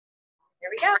Here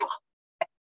we go.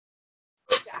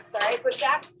 Push jacks, all right? Push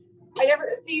jacks. I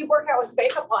never see you work out with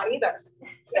makeup on either.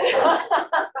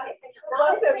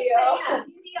 Both of you.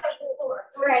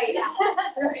 Right.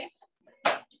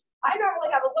 I normally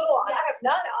have a little on. I have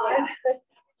none on.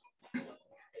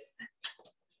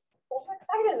 I'm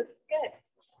excited. This is good.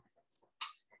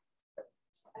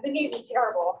 I've been eating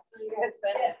terrible. You guys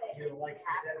been.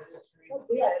 So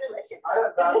good. Delicious. It's so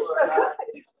good.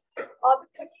 All the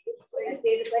cookies.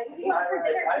 David, like, for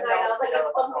dinner tonight, I was like,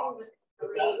 it's something with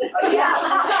green. Yeah.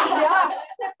 Yeah.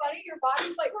 Isn't that funny? Your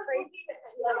body's like crazy.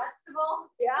 Vegetable.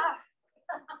 Yeah.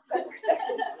 10%.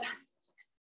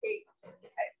 8.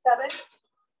 Okay, 7, 6,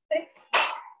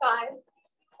 5,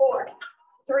 4,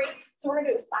 3. So we're gonna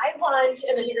do a side lunge,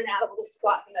 and then you're gonna add a little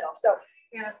squat in the middle. So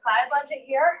you're gonna side lunge it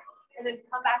here, and then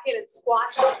come back in and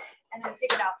squat, and then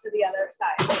take it out to the other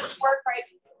side. So just work right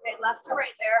left to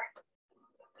right there.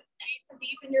 Nice and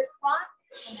deep in your squat,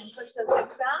 and then push those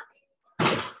hips back.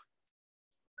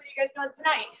 What are you guys doing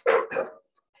tonight?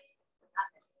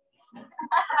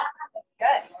 That's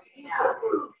good. Yeah.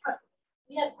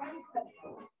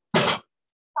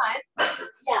 Fine.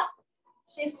 Yeah.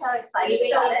 She's so excited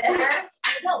about it.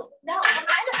 No, I'm not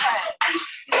a friend.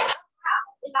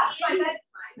 That's my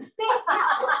bedtime.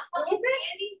 Isn't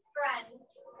Andy's friend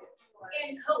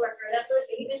and coworker that lives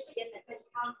in Michigan that's in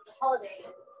town for the holidays?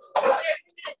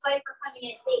 They're excited for coming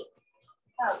in late.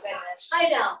 Oh goodness. I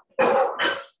know.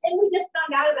 And we just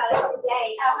found out about it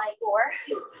today at like 4.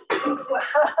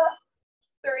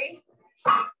 3,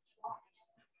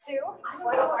 2, 1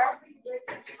 more. All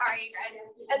right, you guys.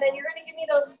 And then you're gonna give me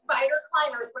those spider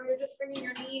climbers where you're just bringing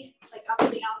your knee like up to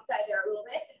the outside there a little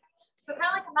bit. So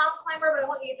kind of like a mountain climber, but I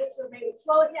want you just to maybe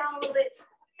slow it down a little bit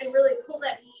and really pull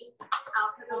that knee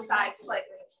out to the side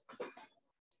slightly. So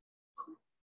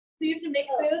you have to make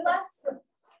food less.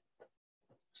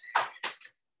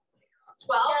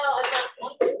 12. No, I'm not.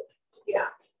 Yeah.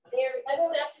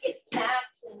 Everyone has to get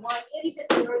snacks and lunch. Andy said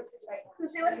the groceries right now. So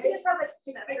say what if you just have like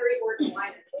 7 or 8 words in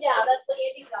line? Yeah, that's what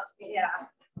Andy tells me. Yeah.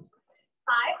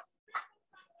 5,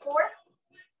 4,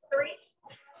 3,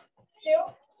 2.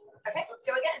 Okay, let's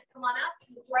go again. Come on up.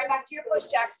 Right back to your push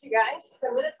jacks, you guys. So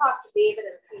I'm going to talk to David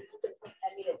and see if he can take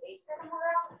Emmy to babysitter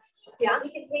tomorrow. Yeah.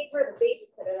 We can take her to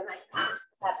babysitter tonight at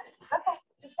 7. Okay.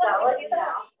 Just So let you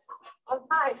know. I'm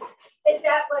fine. Is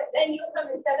that what? Then you come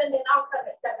at 7, then I'll come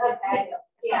at 7. Okay.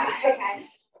 Yeah. Okay.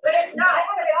 But if not, I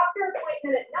have a doctor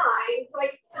appointment at 9, so I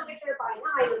can still get there by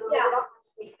 9. And Yeah. I don't have to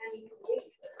take Emmy to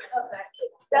babysitter. Okay.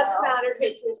 Doesn't matter if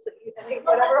it's just I think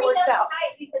whatever works out.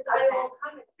 Because I will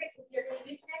come at 6 if you're going to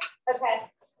do 6. Okay.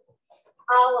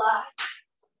 I'll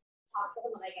talk to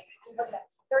them when I get back. Okay.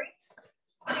 3,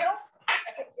 2.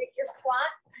 Okay, take your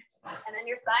squat and then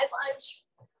your side lunge.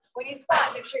 When you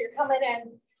squat, make sure you're coming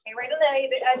in right on the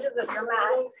edges of your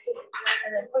mat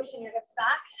and then pushing your hips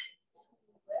back.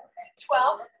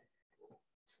 12,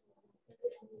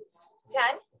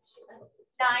 10, 9.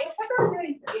 It's like we're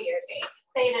doing 3 years.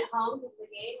 Staying at home is the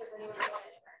game. Is anyone going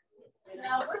anywhere?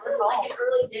 No, we're doing like an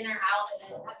early dinner out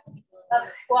and then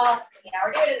Well, yeah,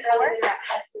 we're doing an early dinner at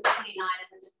Pepsi 29 and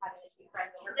then just having a few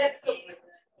friends over. That's so good. 2.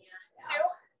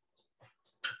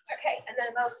 Okay, and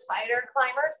then those spider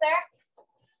climbers there.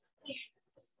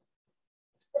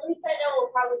 At least I know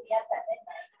we'll probably be at that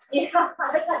midnight. Yeah.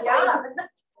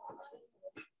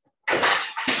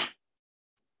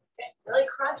 Okay, really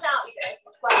crunch out, you guys.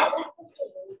 12,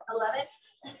 11,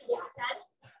 10, 9,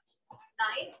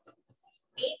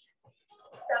 8,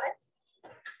 7,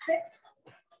 6,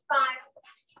 5,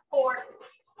 4,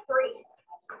 3,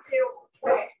 2.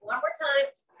 Okay, one more time.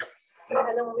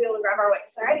 And then we'll be able to grab our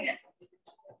weights, all right?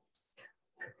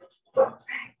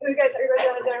 You guys, are you guys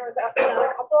going to dinner with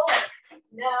another couple?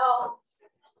 No.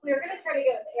 We were going to try to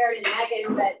go with Aaron and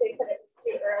Megan, but they said it was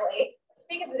too early.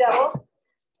 Speak of the devil.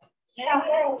 Yeah.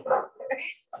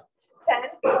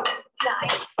 10, 9,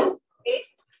 8,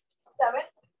 7,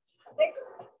 6,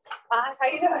 5. How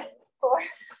you doing? 4,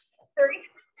 3,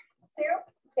 2.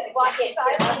 Walk in.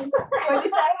 Silence. What did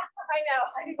you say? I know.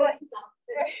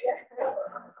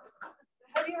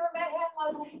 Have you ever met him,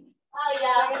 Leslie? Oh,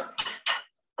 yeah.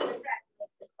 The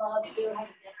club, we were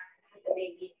having dinner with the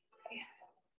baby.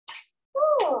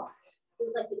 Ooh. It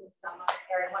was like in the summer.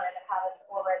 Aaron wanted to have us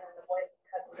over, and then the boys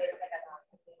cut the baby like I thought.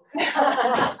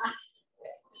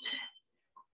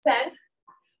 10,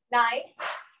 9,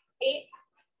 8,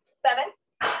 7,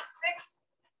 6,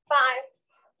 5,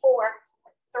 4,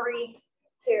 3,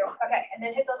 2. Okay, and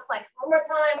then hit those planks one more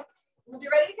time. We'll be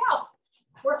ready to go.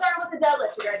 We're starting with the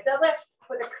deadlift, you guys. Deadlift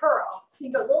with a curl. So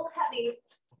you go a little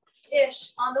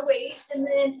heavy-ish on the waist, and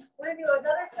then we're gonna do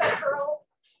another set of curls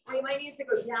where you might need to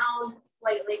go down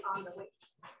slightly on the weight.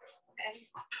 Okay.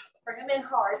 Bring them in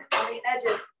hard on the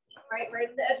edges, right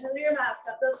to the edge of your mat.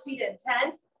 Step those feet in.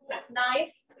 10,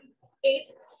 9, 8,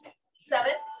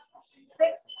 7,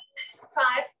 6,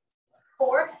 5,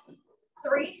 4,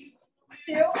 3,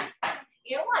 2, and 1.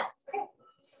 Okay.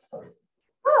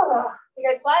 Oh, you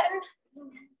guys flatten?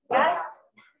 Yes.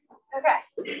 Okay.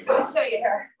 I'll show you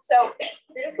here. So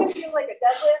you're just gonna do like a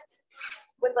deadlift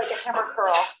with like a hammer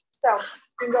curl. So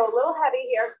you can go a little heavy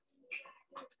here.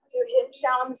 Do a hinge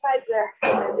down on the sides there,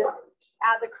 and just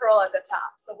add the curl at the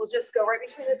top. So we'll just go right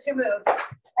between the two moves.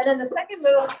 And then the second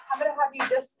move, I'm gonna have you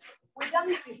just, we've done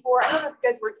these before. I don't know if you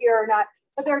guys were here or not,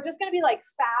 but they're just gonna be like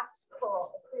fast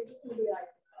curls. So you're just gonna be like,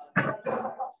 I'm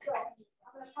gonna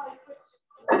probably switch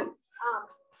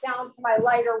down to my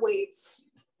lighter weights.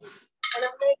 And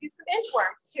I'm gonna do some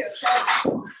inchworms too. So,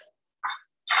 all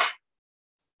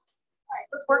right,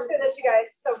 let's work through this, you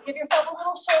guys. So give yourself a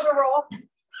little shoulder roll.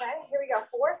 Okay, here we go.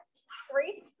 4,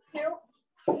 3, 2,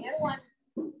 and 1.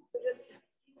 So just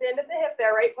bend at the hip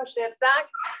there, right? Push the hips back,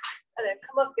 and then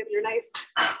come up, give your nice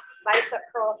bicep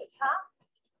curl at the top.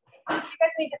 If you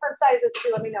guys need different sizes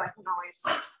too, let me know. I can always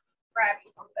grab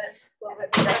you something a little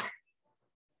bit bigger.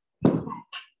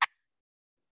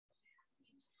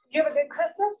 Did you have a good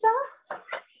Christmas though?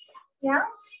 Yeah?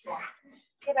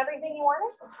 Get everything you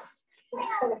wanted? I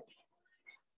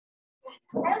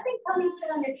don't think ponies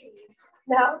fit on your tree.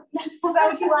 No? Is that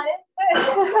what you wanted?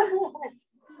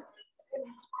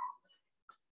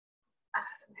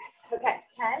 Awesome. Okay,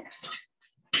 10,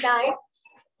 9,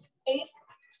 8.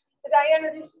 Did I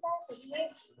introduce you guys? 8, 7.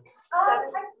 I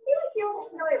feel like you're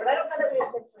familiar, but I don't know that we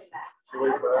have been doing that.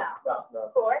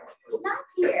 No. 4. Not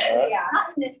here. Yeah.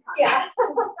 Not in this context.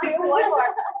 Yeah. 2, 1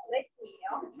 more. Nice to meet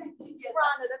you. It's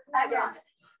Rhonda. That's my Rhonda.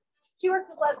 She works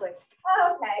with Leslie.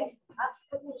 Oh, okay.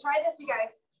 Try this, you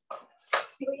guys.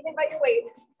 See what you think about your weight.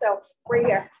 So right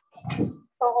here.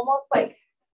 So almost like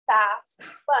fast,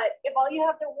 but if all you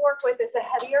have to work with is a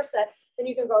heavier set, then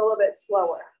you can go a little bit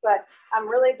slower. But I'm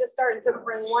really just starting to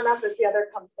bring one up as the other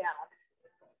comes down.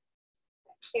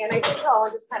 Stand nice and tall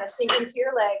and just kind of sink into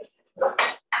your legs.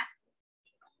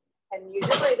 And use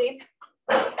your breathing.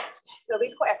 It'll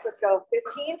be quick. Let's go.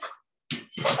 15. And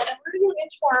then we're going to do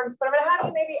inchworms, but I'm going to have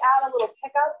you maybe add a little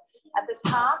pickup at the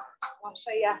top. I'll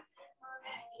show you.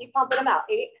 Keep pumping them out.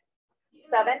 8,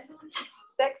 7,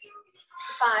 6,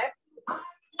 5,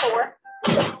 4.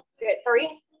 Good.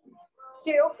 3,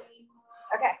 2.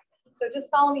 Okay. So just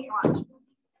follow me. Watch.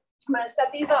 I'm going to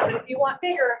set these up, and if you want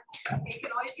bigger, you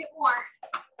can always get more.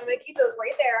 I'm going to keep those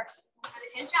right there. I'm going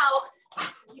to inch out.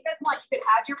 If you guys want, you can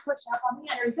add your push up on the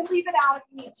end, or you can leave it out if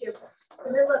you need to.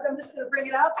 And then look, I'm just going to bring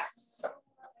it up,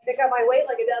 pick up my weight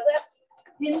like a deadlift,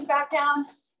 hinge back down,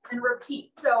 and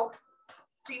repeat. So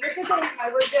see what you think. I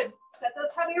was good. Set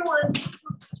those heavier ones.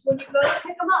 When you go to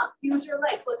pick them up, use your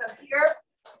legs. Look, I'm here,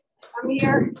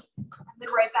 and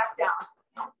then right back down.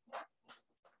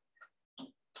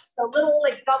 A little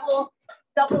like double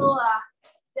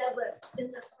deadlift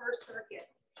in this first circuit.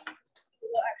 A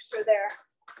little extra there.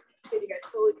 Good, you guys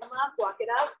fully come up, walk it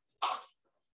up.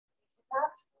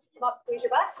 Come up, squeeze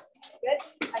your butt. Good.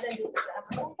 And then just set up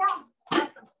and down.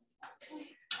 Awesome.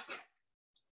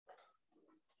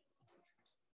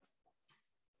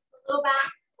 A little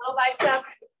back, little bicep,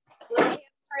 little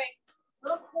hamstring,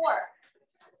 little core.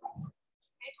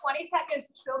 Okay, 20 seconds.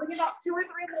 Building about 2 or 3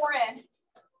 more in.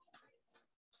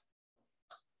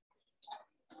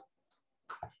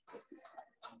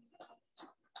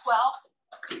 12,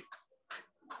 10,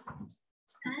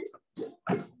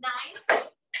 9, 8,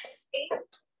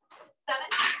 7,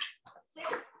 6,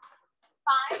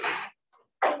 5,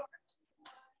 4,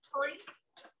 3, 2,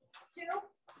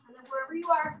 and then wherever you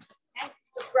are, okay,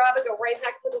 just grab and go right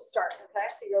back to the start. Okay,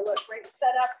 so you'll look right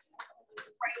set up,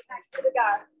 right back to the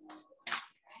guy.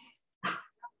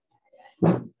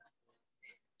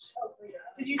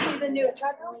 Did you see the new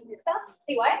treadmills and stuff?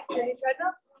 See what? The new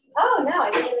treadmills? Oh no,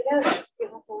 I didn't even know that. See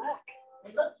what's a look.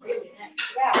 It looks really nice.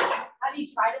 Yeah. Have you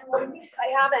tried it?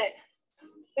 I haven't.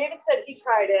 David said he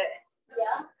tried it.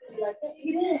 Yeah. You like it?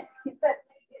 He did. He said.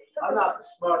 I'm not the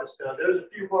smartest though. There's a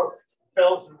few more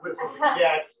bells and whistles and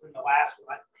gadgets than the last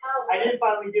one. I did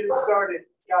finally get it started,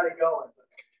 got it going.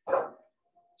 I'll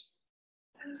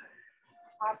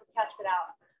have to test it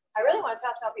out. I really want to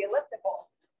test out the elliptical.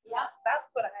 Yeah,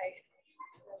 that's what I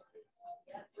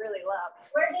really love.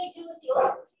 Where did they do with the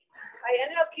old? I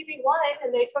ended up keeping one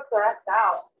and they took the rest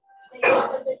out. They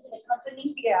was it to the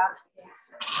company? Yeah.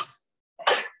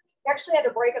 You actually had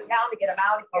to break them down to get them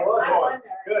out of here. Oh, well,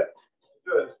 good.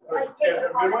 Good. Like, Yeah, a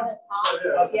good one?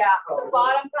 Yeah, the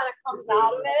bottom kind of comes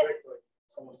out of it.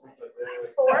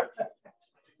 4,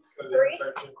 3,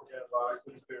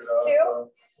 2,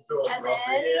 and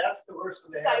then That's the worst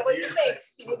thing. Decide what you think.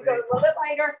 You need to go a little bit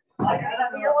lighter.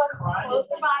 Heavier ones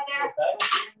closer by there.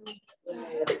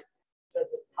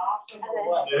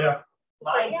 Yeah.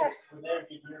 So yeah.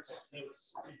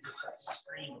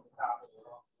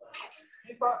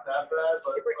 He's not that bad,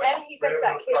 but And he fixed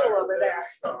that cable over there.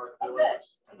 Oh, good.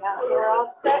 Yeah, so we're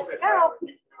all set to go.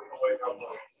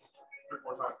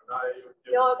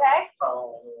 You okay?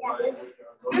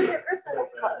 Your Christmas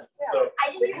is close too.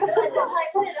 I didn't even realize until I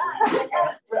put it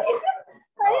on.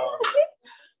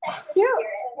 Cute.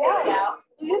 Yeah.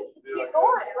 You just keep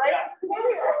going, right?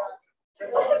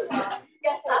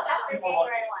 Yes, that's my favorite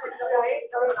one.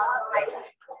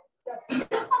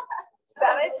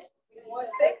 7,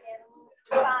 6,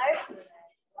 5,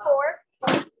 4,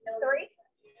 3,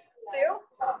 2.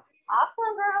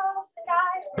 Awesome, girls.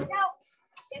 Guys, here we go.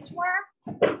 Inchworm.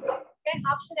 Okay,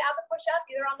 option to add the push up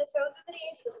either on the toes or the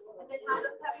knees, and then have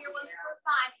those heavier ones close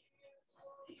by.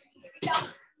 Here we go.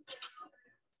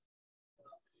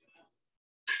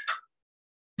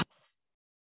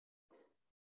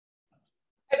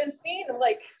 I've been seeing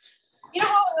like, you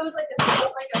know how it was like a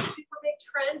super big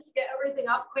trend to get everything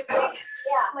up quickly?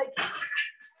 Yeah. Like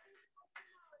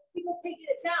people taking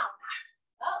it down.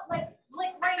 Oh, like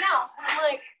right now. I'm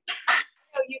like,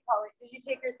 oh, you probably did you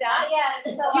take yours down? Yeah.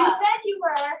 You said you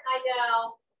were. I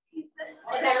know.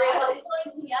 And I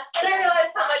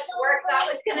realized how much work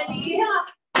that was gonna be. Yeah.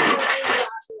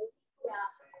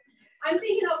 I'm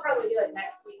thinking I'll probably do it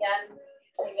next weekend.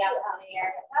 Maybe out on the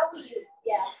air. How will you?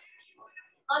 Yeah.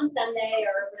 On Sunday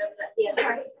or whatever that the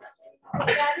other.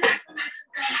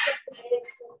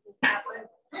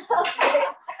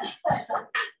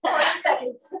 20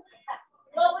 seconds.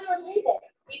 Well, we were leaving.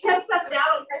 You kept stuff down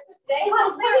on Christmas Day. I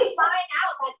was really fine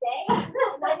out that day,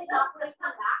 and I did not want to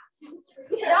come back to the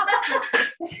tree. Yeah.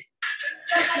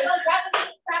 So I go grab a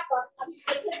big crap book. I'm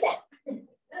taking it down.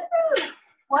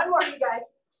 One more, you guys.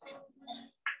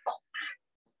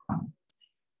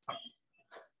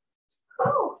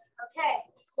 Oh, okay.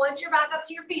 Once you're back up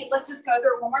to your feet, let's just go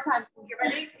through it one more time. Get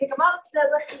ready, pick them up,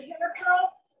 deadlift the hammer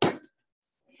curl.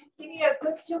 Give me a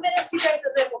good 2 minutes, you guys,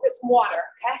 and then we'll get some water,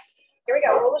 okay? Here we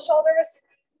go, roll the shoulders.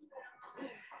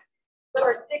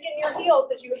 Remember, stick in your heels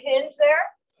as you hinge there.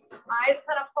 Eyes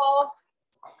kind of fall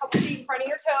a couple feet in front of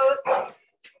your toes.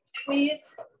 Squeeze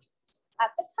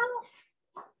at the top.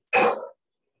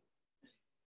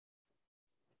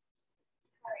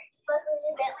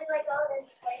 Bentley like all this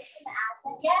twice in the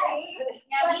admin.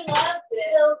 Yeah, we loved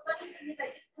it. So funny thing is I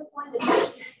just took one to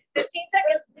 15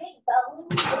 seconds. big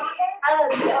bones.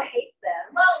 Bill hates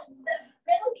them. Well, the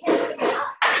Bill can't pick them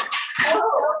up.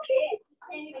 Oh, okay.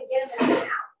 Can't even get them in the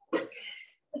mouth.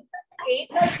 8.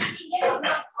 No, he can get it on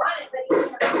it, but he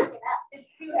can't pick it up. It's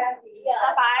too heavy.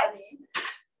 Yeah.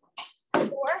 5,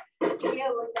 4. Yeah,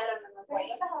 looked at him and was like,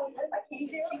 what the hell is this? I can't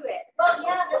do it. Well,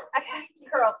 yeah. Okay,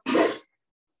 curls.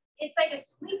 It's like a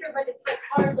squeaker, but it's like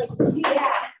hard, like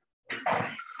yeah.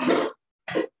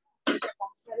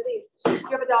 Set of these.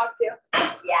 You have a dog too?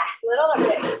 Yeah. Little or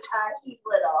big? He's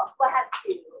little. Well, I have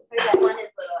two. One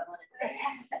is little and one is big.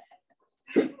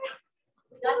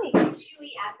 We got the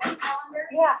Chewy advent calendar.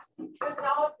 Yeah. For the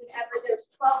dogs, and there's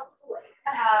 12 toys.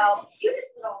 Oh. The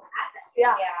cutest little advent.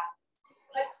 Yeah. Yeah.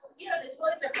 But you know, the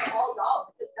toys are for all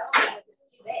dogs, so some of them are just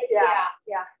too big. Yeah.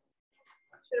 Yeah.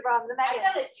 Should have brought them the I Megan.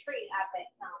 got a tree advent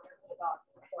calendar for the dogs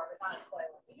before. It was on a toy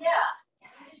one. Yeah.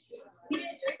 We did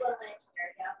a tree one last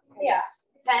year. Yeah. Yeah.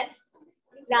 10,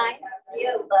 9.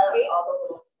 You love all the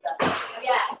little stuff.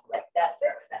 Yeah. Like that's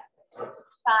their stuff. 5,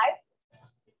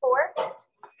 4,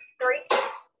 3,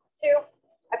 2.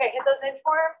 Okay, hit those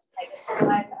inchworms. I just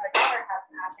realized our daughter has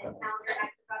an advent calendar I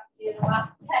forgot to do the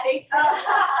last day.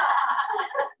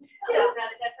 Yeah, that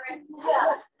a difference?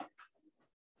 Yeah.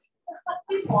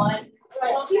 She's one.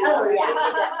 Right. Oh, yeah, she definitely.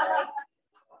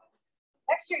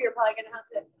 Next year, you're probably gonna have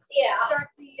to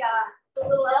start the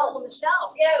little elf on the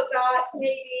shelf. Oh gosh,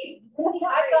 maybe.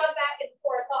 I've gone back and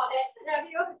forth on it.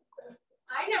 Have you?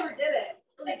 I never did it.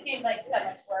 It seems like so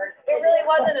much work. It really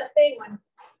wasn't a thing when.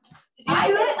 Did you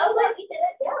do it? I was like, you did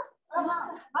it, yeah.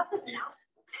 Must have been out.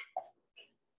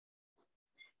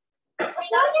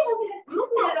 You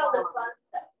did all the fun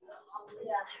stuff.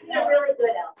 Yeah, you did a really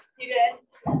good elf. You did?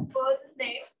 What was his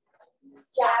name?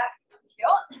 Jack.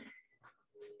 Cute.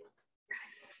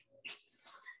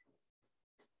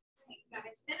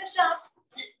 Guys, finish up.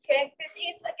 Okay,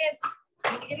 15 seconds.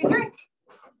 You need to get your drink.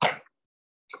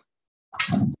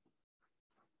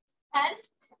 10,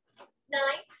 9,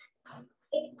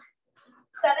 8,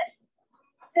 7,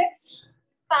 6,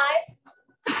 5,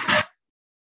 4, 3,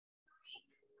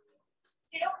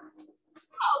 2.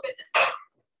 Oh goodness.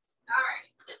 All right,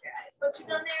 guys, what you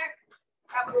done there?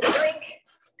 Grab a little drink.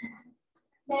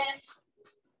 10.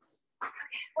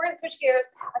 We're gonna switch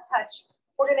gears a touch.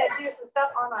 We're gonna do some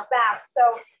stuff on our back.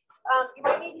 So you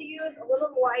might need to use a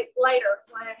little lighter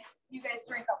when you guys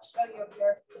drink. I'll show you over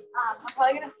here. I'm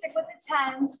probably gonna stick with the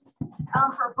 10s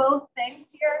for both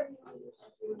things here.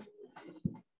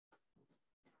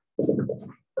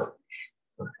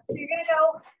 So you're gonna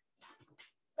go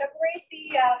separate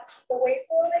the weights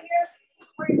a little bit here.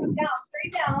 Before you come down,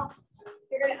 straight down.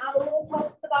 You're gonna add a little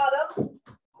pulse at the bottom.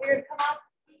 You're gonna come up,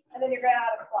 and then you're gonna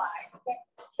add a fly. Okay.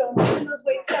 So keep those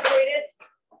weights separated.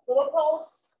 Little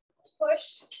pulse,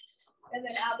 push, and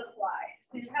then add the fly.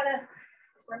 So you kind of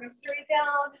bring them straight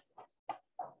down.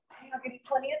 I'll give you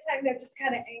plenty of time to just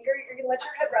kind of anchor. You're gonna let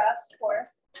your head rest, of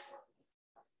course.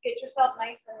 Get yourself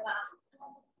nice and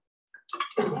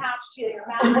attached to your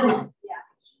mat. Yeah.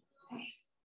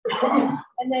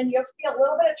 And then you'll feel a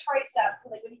little bit of tricep,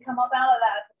 like when you come up out of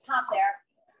that at the top there,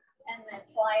 and then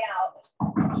fly out.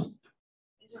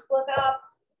 You just look up,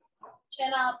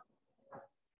 chin up,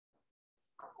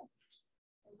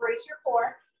 embrace your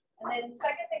core. And then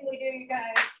second thing we do, you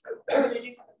guys, we're gonna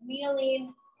do some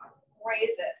kneeling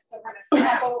raises. So we're gonna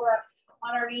come over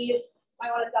on our knees. Might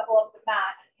want to double up the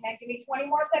mat. Okay, give me 20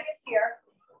 more seconds here.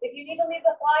 If you need to leave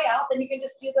the fly out, then you can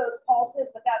just do those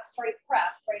pulses with that straight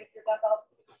press, right? If your dumbbells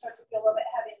start to feel a little bit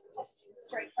heavy, just do the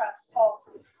straight press,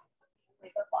 pulse,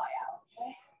 leave the fly out,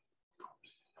 okay?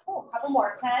 Cool, couple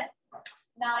more, 10,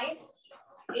 9,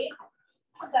 8,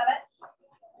 7,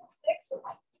 6,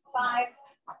 5,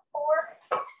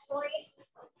 4, 3,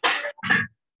 2,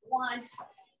 1.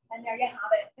 And there you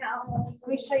have it. Now, let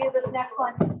me show you this next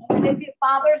one. And if it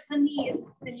bothers the knees,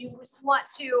 then you just want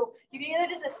to, you can either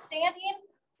do the standing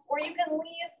or you can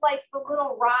leave like the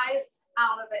little rise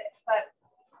out of it. But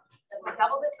let me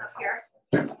double this up here.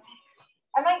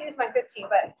 I might use my 15,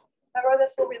 but remember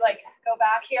this where we like go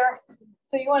back here.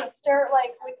 So you want to start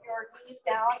like with your knees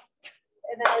down.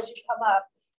 And then as you come up,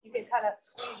 you can kind of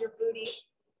squeeze your booty,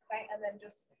 right? And then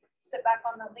just sit back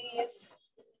on the knees.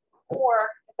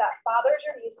 Or if that bothers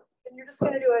your knees, then you're just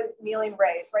going to do a kneeling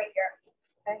raise right here.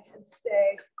 Okay, and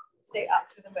stay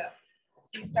up through the move.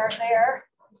 So you start there,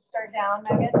 you start down,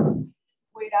 Megan,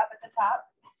 weight up at the top.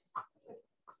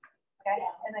 Okay,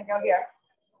 and then go here.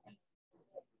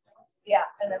 Yeah,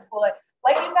 and then pull it.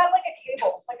 Like you've got like a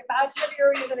cable. Like imagine if you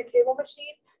were using a cable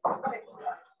machine. Right,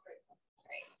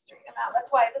 straighten them out. That's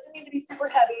why it doesn't need to be super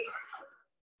heavy.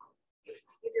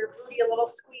 Give your booty a little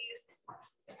squeeze.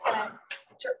 It's gonna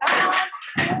get your abs,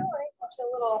 right? A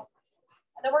little,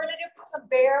 and then we're gonna do some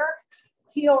bear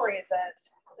heel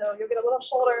raises. So you'll get a little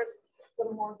shoulders, a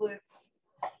little more glutes,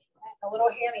 and a little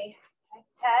hammy.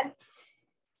 10,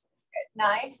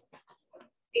 9,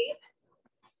 8,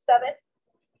 7,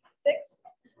 6,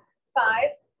 5.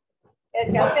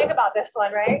 And you gotta think about this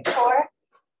one, right? 4,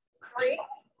 3,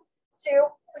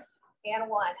 2, and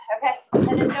 1. Okay.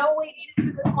 And then no weight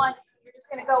needed for this one. You're just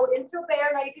gonna go into a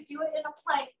bear. Now you could do it in a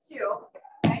plank too.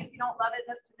 Okay. If you don't love it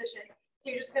in this position. So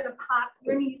you're just gonna pop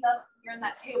your knees up. You're in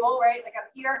that table, right? Like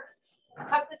up here.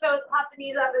 Tuck the toes, pop the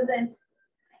knees up, and then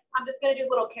I'm just gonna do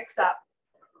little kicks up.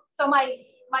 So my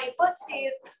foot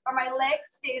stays, or my leg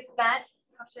stays bent.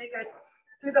 I'll show you guys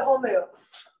through the whole move.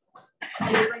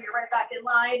 And then bring it right back in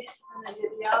line, and then do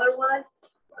the other one.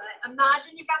 But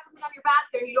imagine you've got something on your back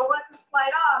there. You don't want it to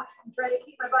slide off. I'm trying to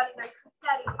keep my body nice and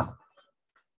steady.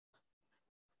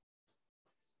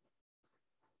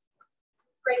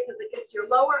 It's great because it gets your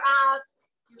lower abs,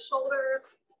 your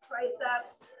shoulders,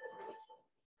 triceps,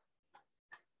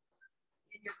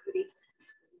 and your booty.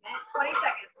 Okay, 20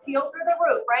 seconds. Heel through the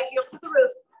roof, right? Heel through the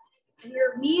roof. And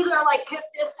your knees are like hip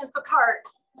distance apart.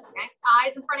 Okay,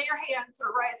 eyes in front of your hands,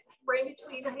 or right in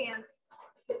between the hands.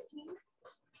 15.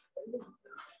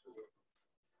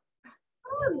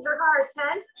 Oh, these are hard.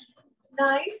 10,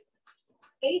 9,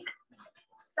 8,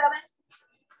 7,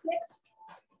 6,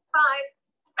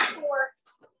 5, 4,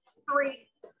 3,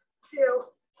 2,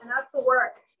 and that's the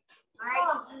work. All right,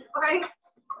 all right.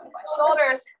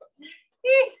 Shoulders.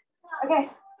 Okay,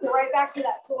 so right back to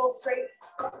that full straight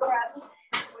press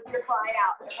with your fly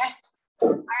out. Okay. All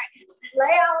right,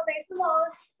 lay out, face them on.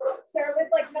 Start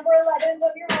with like number 11s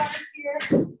of your arms here.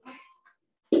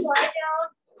 Slide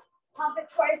down, pump it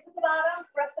twice at the bottom,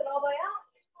 press it all the way out.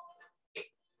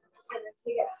 And then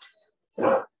take it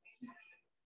out.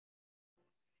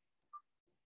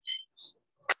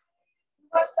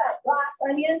 Watch that Glass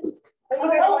Onion. Have you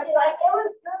guys watched that? It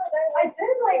was good. I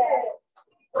did like it.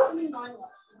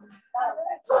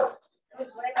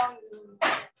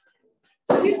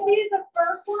 Did you see the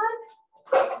first one?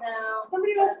 No.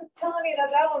 Somebody else was telling me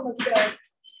that one was good.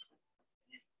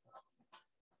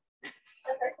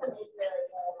 The first one is really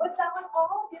good. What's that one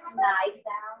called? Knives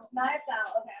Out. Knives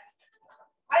Out. Okay.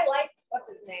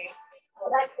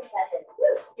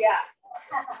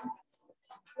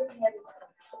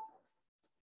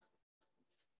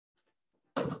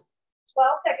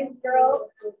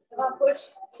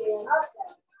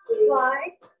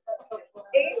 Fly. 8,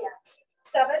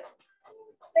 7, 6,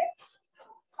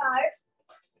 5,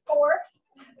 4,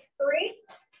 3,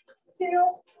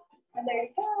 2, and there you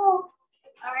go. All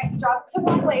right, drop to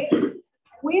one plate.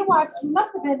 We watched, we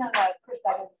must have been on a Chris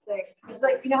Evans thing. It's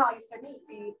like, you know how you start to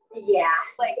see,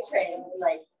 like, like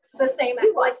the same.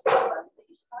 we watched we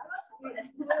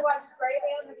watched Gray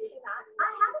Man. Have you seen that? I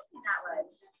haven't seen that one.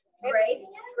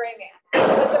 Gray Man.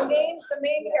 But the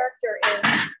main character is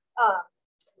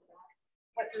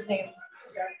what's his name?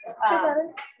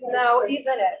 No, he's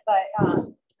in it, but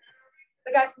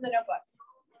the guy from The Notebook.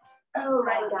 Oh,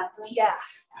 Ryan Gosling. Yeah,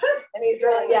 and he's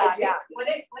really yeah. What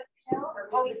show? It's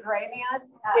called The Gray Man.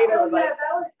 David would like.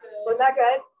 That was good. Wasn't that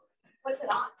good? What's it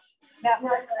on?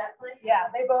 Netflix. Yeah,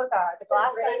 they both are. The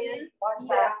Glass Onion. Watch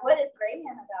that. What is Gray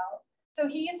Man about? So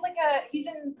he's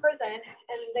in prison,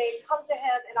 and they come to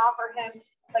him and offer him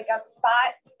like a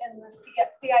spot in the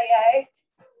CIA,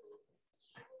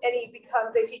 and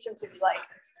they teach him to be like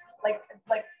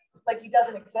he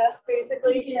doesn't exist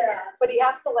basically. Yeah. But he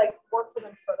has to like work for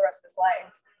them for the rest of his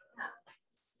life.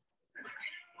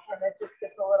 And it just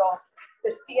gets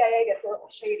the CIA gets a little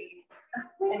shady,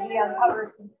 and he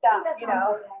uncovers some stuff, you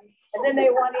know. And then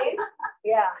they want in.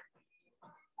 Yeah.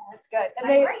 That's good. And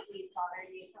they write these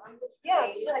already, so I'm just yeah,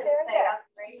 saying, she's like, there, say yeah. up,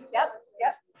 right? Yep.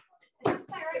 It's just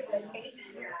my right one.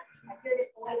 I heard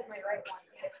it says my right one.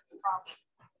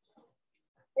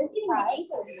 It's getting my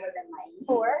ankles more than my knees.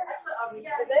 4.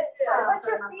 Is it? What's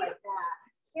your feet? Like that.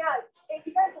 Yeah. If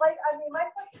you guys like, I mean, my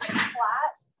foot's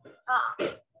flat.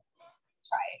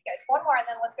 Try it, guys. One more, and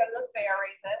then let's go to those bear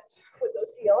raises with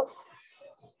those heels.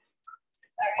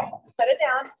 All right. Set it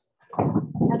down.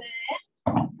 And then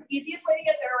the easiest way to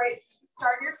get there, right?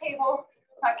 Start your table,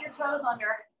 tuck your toes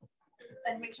under,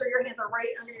 and make sure your hands are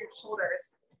right under your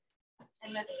shoulders.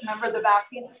 And then remember, the back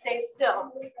needs to stay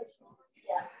still.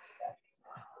 Yeah.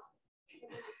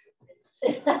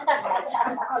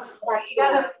 Right, you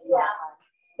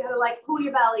gotta like pull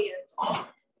your belly in.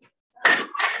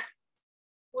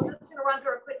 We're just gonna run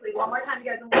through it quickly. One more time,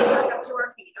 you guys, and we'll back up to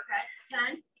our feet. Okay.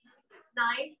 10,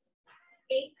 9,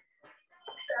 8,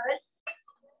 7,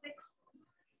 6,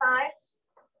 5,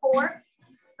 4,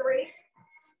 3,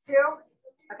 2.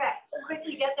 Okay.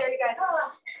 Quickly get there, you guys.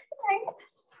 Okay.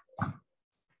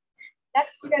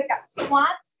 Next, you guys got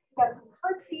squats. You got some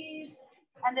curtsies,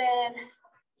 and then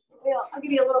I'll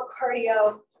give you a little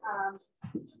cardio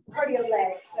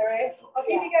legs. All right. I'll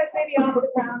give you guys maybe off the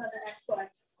ground on the next one.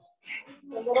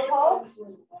 So a little pulse,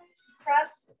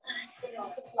 press, and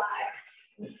multiply.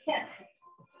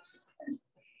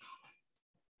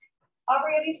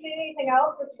 Aubrey, have you seen anything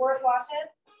else that's worth watching?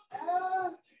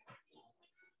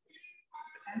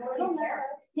 I'm a little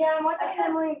nervous. Yeah, I'm watching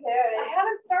Emily too. I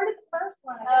haven't started the first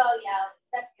one. Oh, yeah.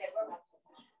 That's good. We're watching.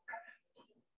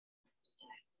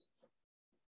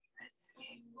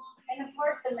 And of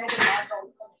course, the Meghan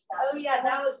Markle. Oh, yeah.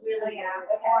 That was really good.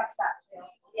 Okay, watch that too.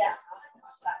 Yeah.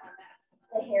 Watch that one next.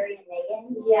 The Harry and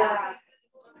Meghan. Yeah.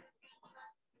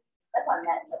 That's on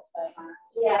Netflix, huh?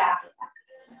 Yeah.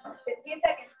 15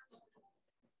 seconds.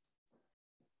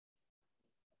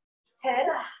 10,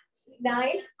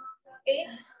 9, 8,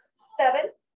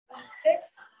 7,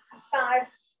 6, 5,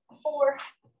 4,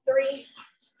 3,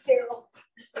 2,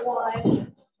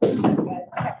 1.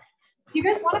 Okay. Do you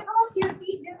guys want to come up to your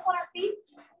feet? Do this on our feet?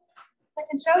 I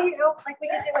can show you. Like we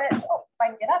can do it. Oh, if I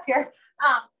can get up here.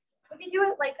 We can do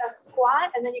it like a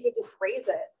squat, and then you could just raise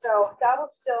it. So that will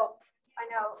still. I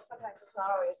know sometimes it's not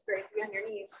always great to be on your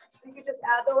knees. So you could just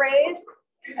add the raise,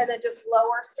 and then just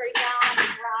lower straight down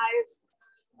and rise.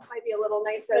 Might be a little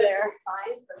nicer there.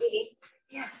 Fine for me.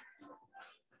 Yeah.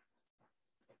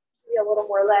 Maybe a little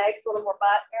more legs, a little more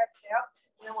butt there too.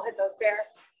 And then we'll hit those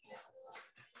bears.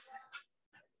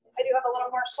 I do have a little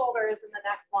more shoulders in the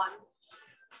next one.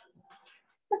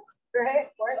 Right?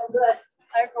 Of course. Oh, good.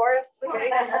 Of course. Okay.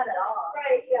 Not at all.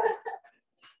 Right, yeah.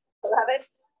 11,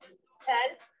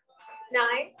 10,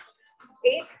 9,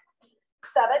 8,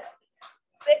 7,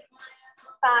 6,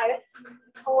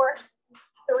 5, 4,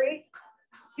 3,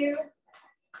 2,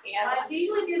 and I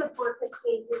usually do the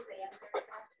 4-15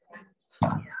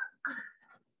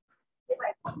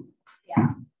 Yeah.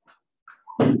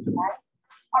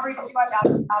 Aubrey, did you watch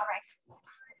Outer Banks?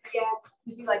 Yes.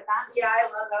 Did you like that? Yeah, I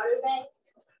love Outer Banks.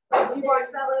 Did you watch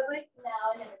that, Leslie? No,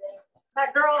 I never did.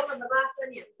 That girl from the Glass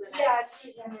Onions. Yeah,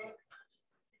 she's in it.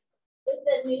 Is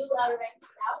the new Outer Banks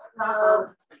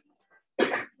out?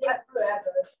 That's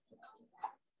forever.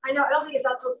 I know. I don't think it's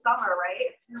out till summer,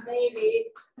 right?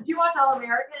 Maybe. Did you watch All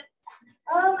American?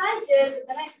 I did, but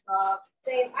then I stopped.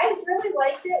 Same. I really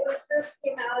liked it when it first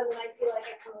came out, and then I feel like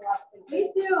I kind of lost it. Me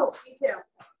too. Me too.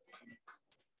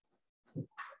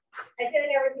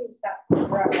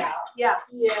 workout. Yes.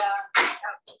 Yeah.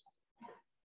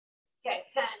 Okay,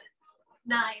 10,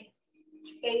 9,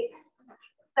 8,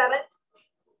 7,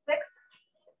 6,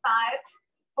 5,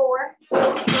 4, 3, 2,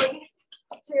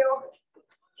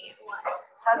 and 1.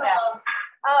 Okay.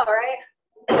 All right.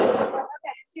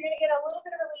 Okay, so you're gonna get a little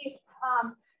bit of relief.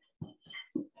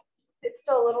 It's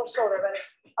still a little shoulder, but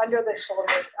it's under the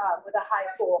shoulders with a high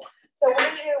pull. So we're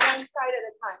gonna do one side at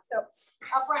a time. So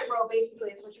upright row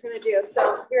basically is what you're gonna do.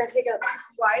 So you're gonna take a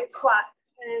wide squat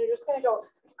and you're just gonna go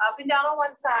up and down on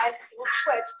one side. We'll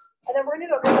switch, and then we're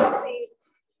gonna go frequency.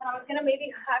 And I was gonna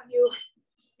maybe have you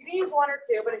can use one or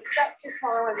two, but if you've got two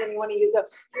smaller ones and you want to use them,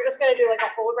 you're just gonna do like a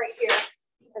hold right here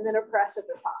and then a press at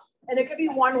the top. And it could be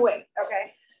one weight,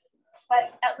 okay?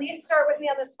 But at least start with me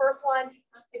on this first one.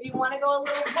 If you want to go a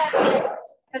little heavy,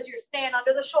 because you're staying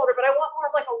under the shoulder, but I want more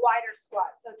of like a wider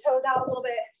squat. So toes out a little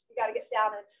bit. You got to get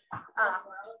down and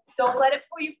don't let it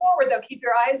pull you forward though. Keep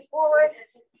your eyes forward,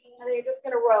 and then you're just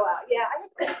going to row out. Yeah, I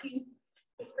think 15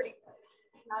 is pretty good.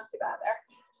 Not too bad there.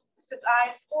 Just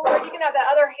eyes forward. You can have that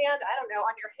other hand, I don't know,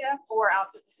 on your hip or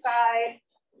out to the side.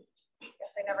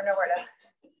 Guess I never know where to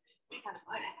kind of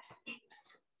put it.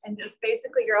 And just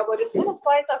basically your elbow just kind of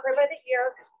slides up right by the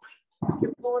ear.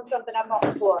 You're pulling something up off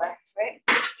the floor, right?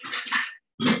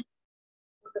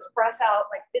 Just press out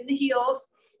like in the heels.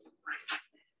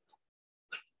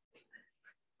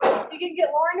 You can get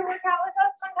Lauren to work out with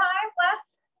us sometime,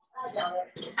 Les? I love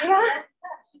it. Yeah.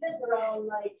 She does her own,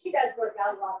 like, she does work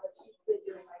out a lot, but she's been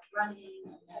doing like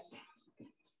running.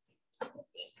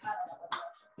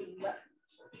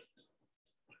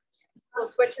 We'll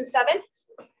switch in 7,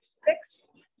 6,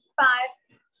 5,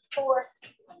 4,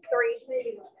 3,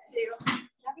 2.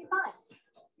 That'll be fun.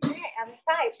 All right, other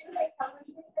side. She was like, come and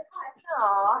take the car.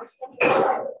 Aw.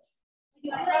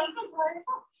 You want to tell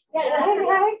yourself? Yeah.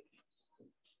 Yeah.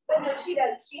 But no, she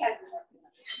does. She has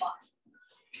fun.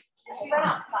 Does she run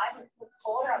outside when it's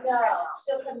cold or on the No, treadmill?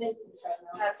 she'll come into the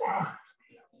treadmill. Okay.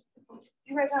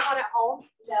 You guys have one at home?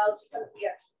 No, she comes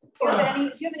here. Do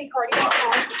you have any cardio at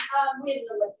home? We have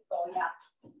the elliptical, yeah.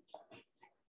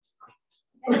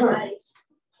 And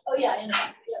oh yeah, and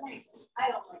Nice. I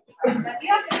don't like Do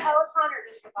you have the Peloton or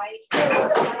just a bike?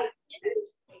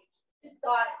 just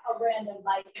got a random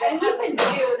bike. And you can do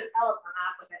the Peloton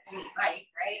app with any bike,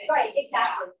 right? Right,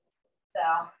 exactly. So,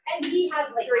 And he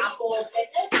has like Apple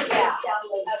Fitness. So Yeah.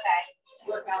 download okay.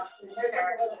 workouts. And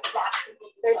they're little flash.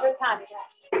 There's your time, you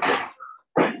guys.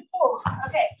 Oh,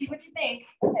 okay, see what you think.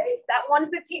 Okay, that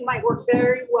 115 might work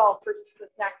very well for just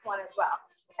this next one as well.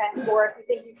 Okay, or if you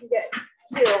think you can get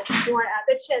 2, you want to add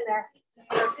the chin there.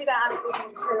 Let's see that. We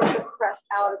can really just press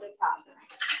out of the top.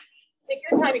 Take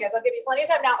your time, you guys. I'll give you plenty of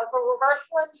time. Now, if a reverse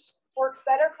lunge works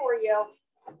better for you,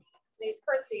 these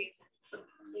curtsies,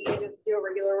 you can just do a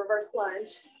regular reverse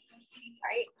lunge,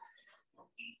 right?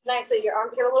 It's nice that your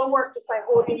arms get a little work just by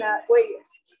holding that weight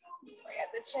right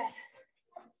at the chin.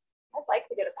 I'd like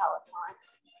to get a Peloton. I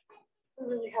don't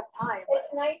really have time.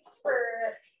 It's nice for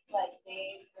like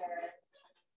days where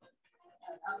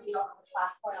you don't have a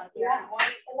class going on here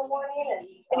in the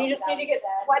morning And you just need to get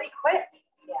sweaty quick.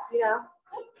 Yeah. You know?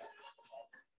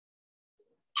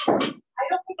 I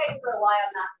don't think I can rely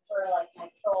on that for like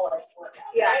my soul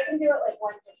workout. Yeah. I can do it like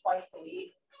once or twice a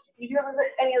week. You do ever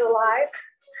any of the lives?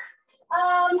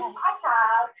 I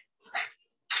have.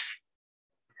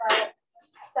 But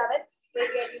 7.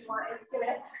 Maybe I do more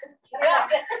Instagram. Yeah.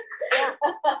 Yeah.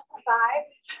 5,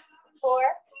 4.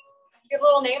 You have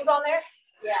little names on there?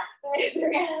 Yeah. 3, 2.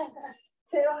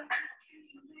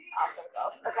 Awesome,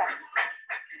 girls. Okay.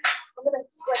 I'm gonna,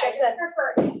 like I said,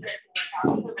 prefer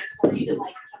even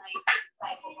like when I used to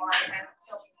cycle more, I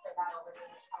still prefer that over the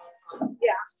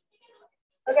yeah.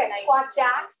 Okay, squat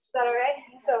jacks. Is that all right?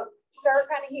 So start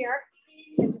kind of here.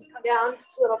 And just come down.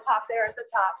 Little pop there at the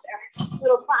top there.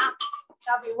 Little clap.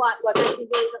 That'll be 1. Look, you can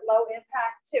do it low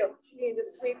impact 2. You can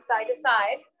just sweep side to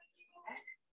side.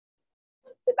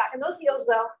 Sit back in those heels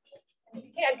though. And if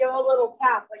you can, go a little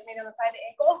tap, like maybe on the side of the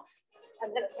ankle,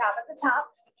 and then a tap at the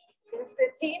top.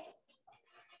 15.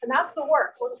 And that's the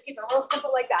work. We'll just keep it real simple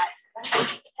like that.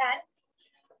 10,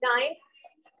 9,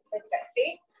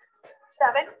 8,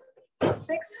 7, 6,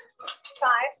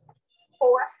 5,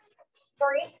 4,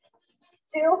 3,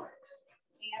 2,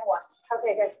 and 1.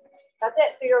 Okay, guys, that's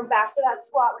it. So you're back to that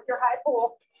squat with your high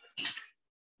pull.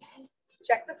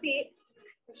 Check the feet.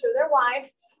 Make sure they're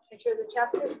wide. Make sure the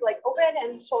chest is like open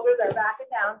and shoulders are back and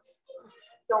down.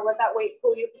 Don't let that weight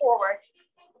pull you forward.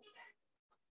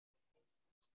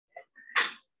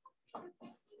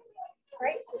 All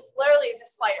right, so slowly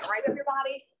just slide it right up your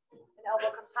body and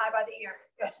elbow comes high by the ear.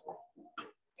 Good.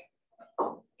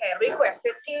 Okay, it'll be quick.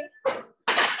 15.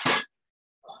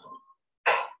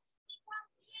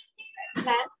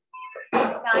 10, 9,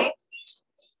 8,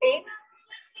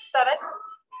 7,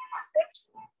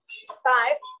 6,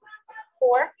 5,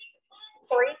 4,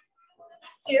 3,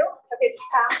 2. Okay, just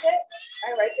pass it.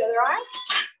 All right, right to the other arm.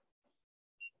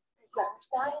 Nice other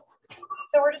side.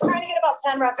 So we're just trying to get about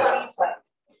 10 reps on each leg,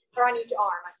 or on each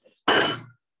arm, I said.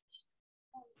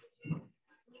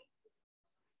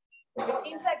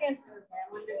 15 seconds.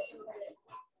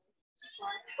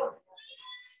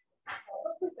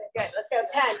 Good, let's go.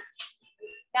 10,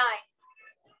 9,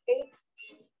 8,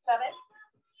 7,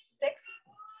 6,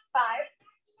 5,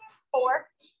 4,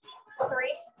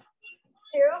 3,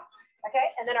 2. Okay,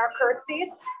 and then our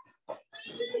curtsies.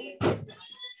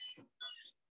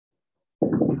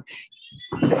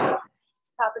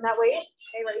 Just popping that weight.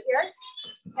 Okay, right here.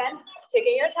 10.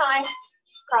 Taking your time.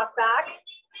 Cross back.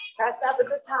 Press up at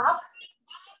the top.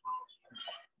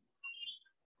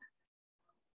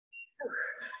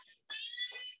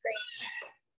 It's great.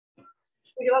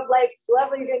 We do have legs.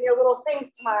 Leslie, you're doing your little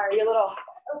things tomorrow. Your little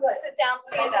sit down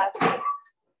stand-ups.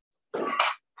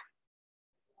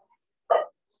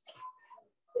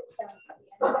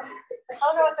 I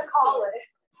don't know what to call it.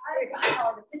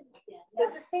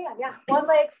 Sit to stand, yeah. One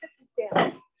leg, sit to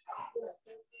stand.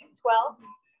 12,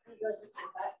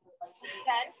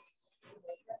 10.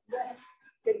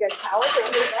 Good, good. Power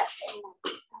through. 6,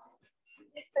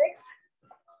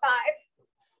 5,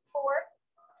 4,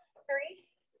 3,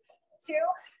 2.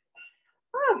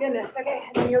 Oh, goodness. Okay,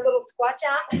 and then your little squat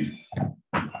jacks.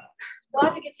 We'll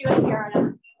have to get you in here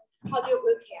on I'll do a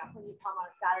boot camp when you come on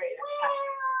a Saturday next time.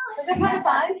 Is it kind of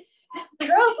fun? The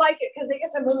girls like it because they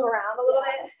get to move around a little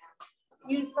bit,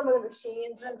 use some of the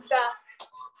machines and stuff.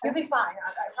 You'll be fine,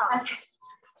 I promise.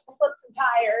 I'll flip some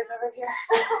tires over here.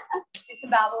 Do some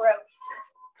babble ropes.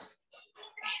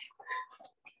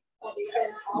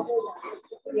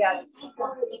 Yes.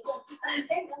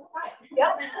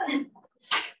 Yep.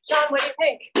 John, what do you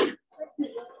think?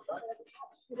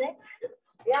 You think?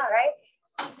 Yeah, right?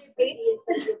 8.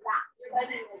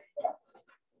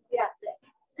 Yeah.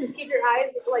 Just keep your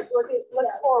eyes like look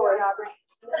forward, Aubrey.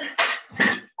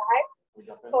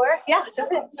 5, 4. Yeah,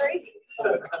 jump in. 3,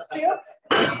 2,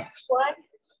 1.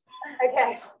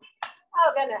 Okay.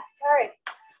 Oh goodness. All right.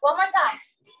 One more time.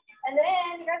 And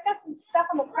then you guys got some stuff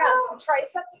on the ground, some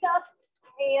tricep stuff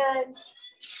and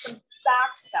some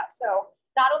back stuff. So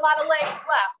not a lot of legs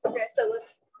left. Okay, so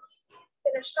let's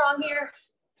finish strong here.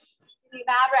 Give me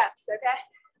bad reps, okay?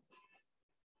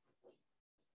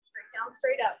 Straight down,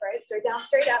 straight up, right? Straight down,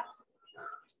 straight up.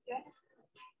 Okay.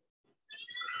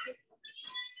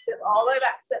 Sit all the way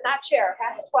back. Sit in that chair,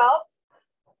 okay? 12,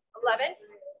 11,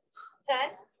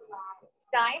 10,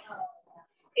 9,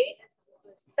 8,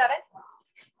 7,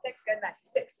 6, good man.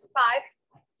 6, 5,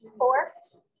 4,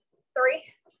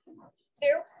 3,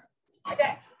 2.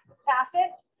 Okay, pass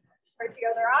it. Right to the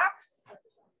other arm.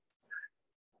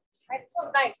 All right, this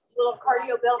one's nice. A little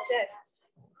cardio built in.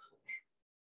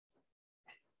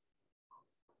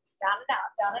 Down and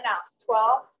out, down and out.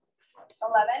 12,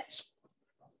 11,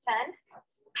 10,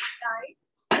 9,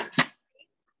 8,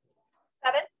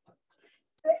 7,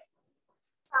 6,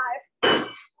 5,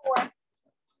 4,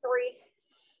 3,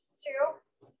 2.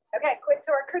 Okay, quick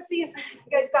to our curtsies.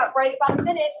 You guys got right about a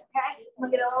minute, okay? We'll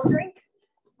get a little drink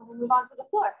and we'll move on to the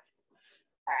floor.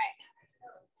 All right.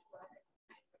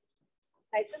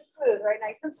 Nice and smooth, right?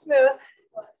 Nice and smooth.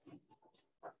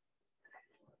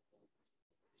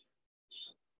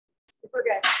 Super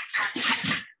good.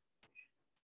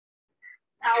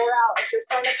 Now we're out. If you're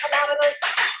starting to come out of those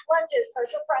lunges, start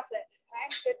to press it. Okay,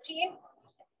 15.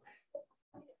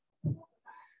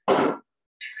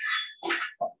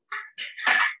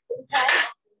 10,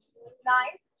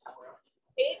 9,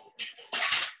 8,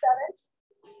 7,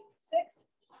 6,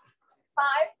 5,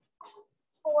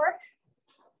 4,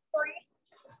 3,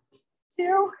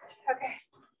 2. Okay,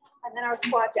 and then our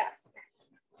squat jacks.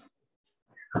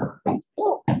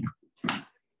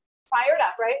 Fired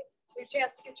up, right? Your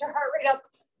chance to get your heart rate up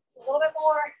just a little bit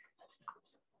more.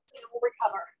 And we'll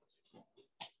recover.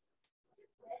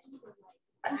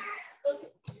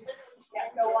 Yeah,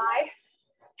 go wide.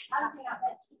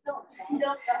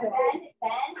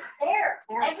 Bend there.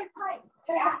 Every time.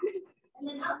 And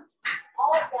then up.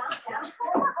 All down.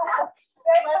 Come on.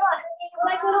 We're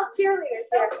like little cheerleaders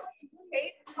here.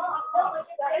 8, 7,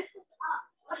 6.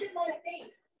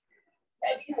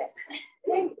 Good, do this.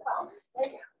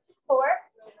 4,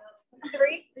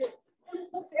 3, 2.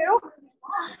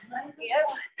 Yes.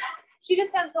 She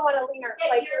just sends someone to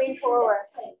lean forward.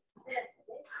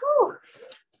 Whew.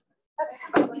 Okay.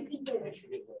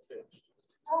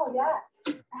 Oh,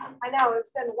 yes. I know,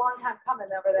 it's been a long time coming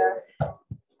over there.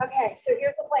 Okay, so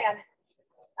here's the plan.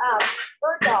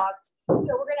 Bird dog.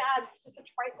 So we're gonna add just a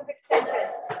tricep extension.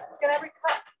 It's gonna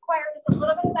require just a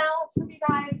little bit of balance from you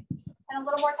guys and a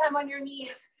little more time on your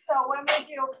knees. So what I'm gonna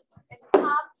do is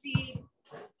pop the,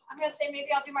 I'm gonna say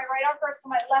maybe I'll do my right arm first, so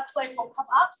my left leg will come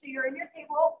up. So you're in your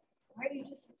table, right? You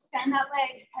just extend that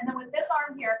leg. And then with this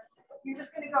arm here, you're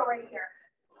just gonna go right here.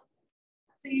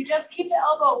 So you just keep the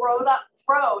elbow rowed,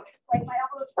 like my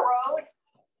elbow is rowed,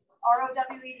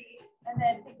 R-O-W-E-D, and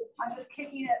then I'm just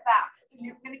kicking it back. And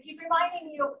you're gonna keep reminding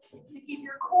you to keep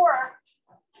your core,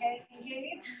 okay,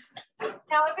 engaged.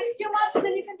 Now, if it's too much,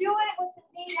 then you can do it with the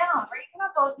knee down, right? You can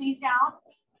have both knees down.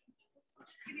 Just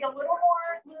give you a little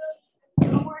more glutes, a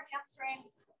little more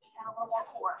hamstrings, and a little more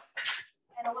core.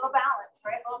 And a little balance,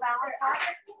 right? A little balance.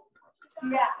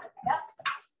 Yeah, yep.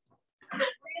 So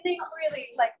really, really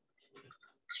like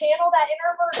channel that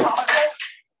inner bird dog.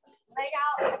 Leg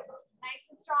out, nice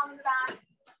and strong in the back.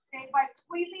 Okay, by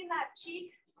squeezing that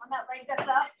cheek on that leg that's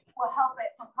up will help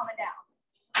it from coming down.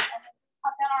 And then just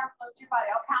tuck that arm close to your body.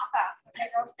 I'll count fast.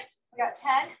 Okay, girls. We got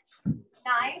 10,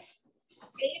 9,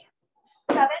 8,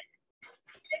 7,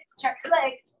 6. Check your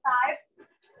leg. 5,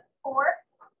 4,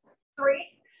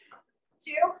 3,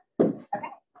 2.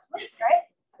 Okay, switch, right?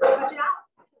 Switch it out.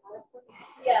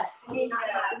 Yeah.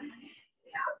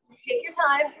 Just take your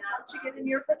time once you get in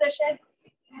your position.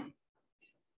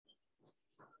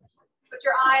 Put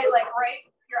your eye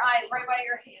your eyes right by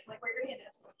your hand, like where your hand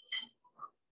is.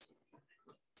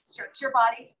 Stretch your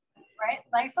body, right?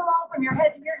 Nice and long from your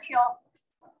head to your heel.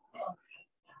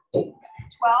 12, 11,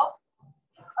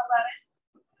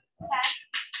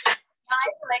 10, 9,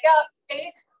 leg up,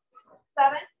 8,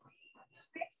 7,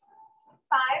 6,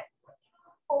 5,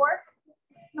 4,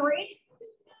 3,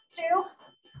 2,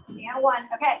 and 1.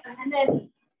 Okay, and then,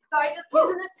 so I just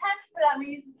using the 10s for that. I'm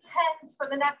using 10s for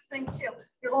the next thing too.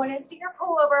 You're going into your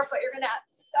pullover, but you're gonna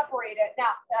separate it.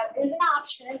 Now, that is an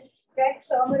option, okay?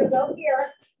 So I'm gonna go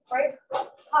here, right?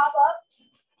 Pop up,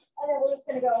 and then we're just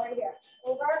gonna go right here.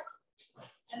 Over,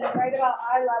 and then right about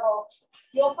eye level.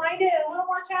 You'll find it a little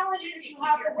more challenging if you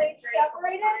have the weights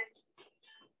separated,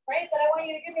 right? But I want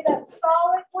you to give me that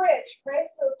solid bridge, right?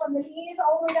 So from the knees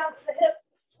all the way down to the hips,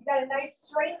 you got a nice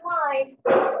straight line.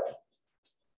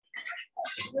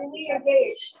 Really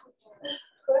engage.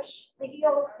 Push the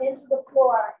heels into the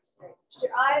floor. Push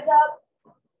your eyes up.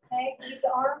 Okay, keep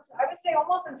the arms, I would say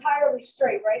almost entirely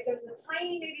straight, right? There's a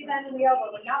tiny maybe bend in the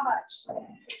elbow, but not much.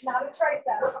 It's not a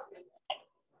tricep.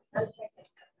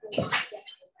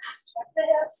 Check the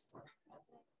hips.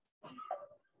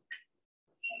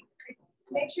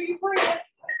 Make sure you breathe.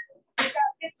 You've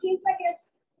got 15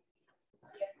 seconds.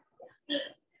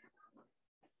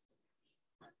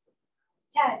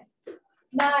 10,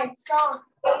 9, strong,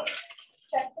 8,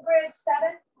 check the bridge,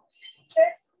 7,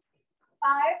 6,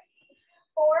 5,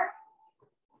 4,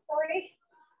 3,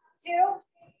 2,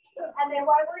 and then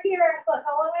while we're here, look,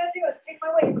 all I'm gonna do is take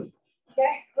my weights,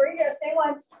 okay? We're here, stay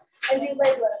once, and do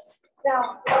leg lifts.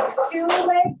 Now, if 2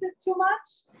 legs is too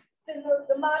much, then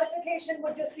the modification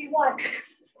would just be 1.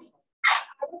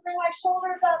 I would bring my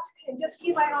shoulders up and just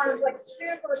keep my arms like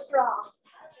super strong.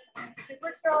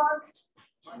 Super strong,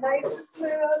 nice and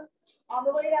smooth, on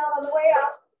the way down, on the way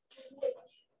up.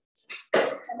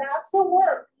 And that's the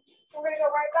work. So we're gonna go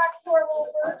right back to our little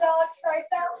bird dog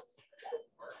tricep,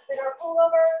 then our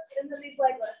pullovers, and then these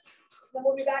leg lifts. Then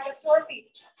we'll be back up to our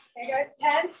feet. Okay guys,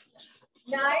 10,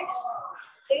 9,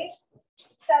 8,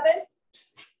 7,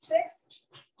 6,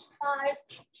 5,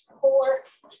 4,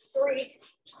 3,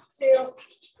 2,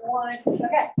 1.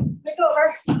 Okay, pick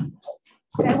over.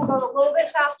 Okay, we'll go a little bit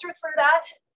faster through that.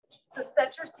 So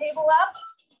set your table up,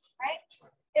 right?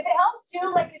 If it helps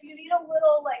too, like if you need a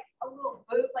little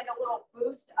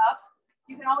boost up,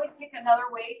 you can always take another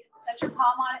weight, set your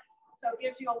palm on it, so it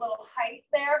gives you a little height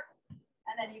there,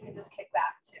 and then you can just kick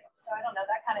back too. So I don't know,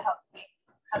 that kind of helps me.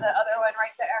 Have the other one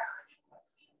right there.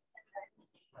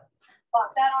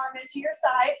 Lock that arm into your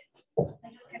side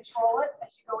and just control it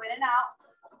as you go in and out.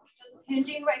 Just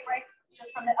hinging right,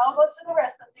 just from the elbow to the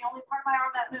wrist. That's the only part of my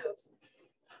arm that moves.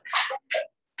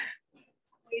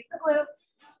 Squeeze the glute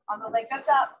on the leg that's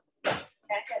up.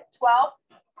 Okay, good. 12,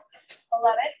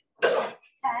 11, 10,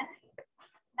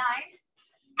 9,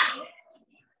 8,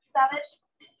 7,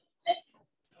 6,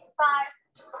 5,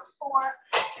 4,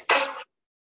 3,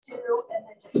 2, and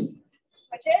then just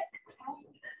switch it.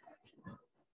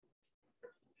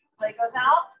 Leg goes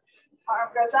out, arm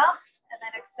goes up, and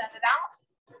then extend it out.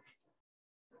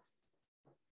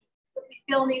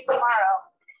 Feel knees tomorrow.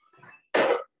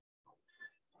 Guys,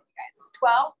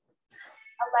 12,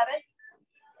 11,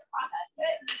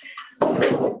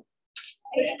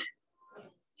 8.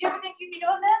 Do you ever think you'd be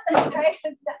doing this? Okay,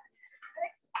 6,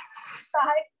 5,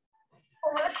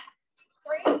 4,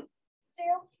 3, 2.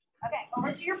 Okay,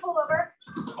 over to your pullover.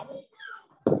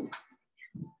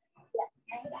 Yes.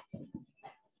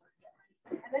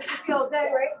 And this should feel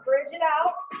good, right? Bridge it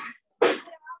out. Bridge it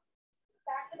out.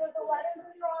 Back to those 11s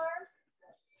with your arms.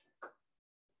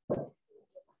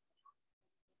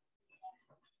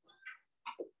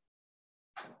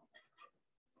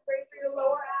 Great for your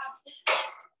lower abs.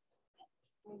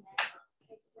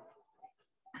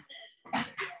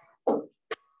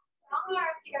 Strong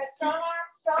arms, you guys. Strong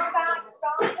arms, strong back,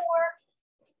 strong core.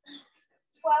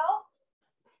 12,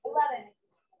 11,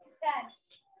 10,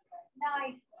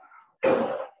 9, 7,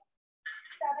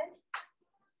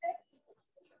 6,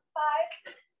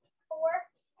 5, 4,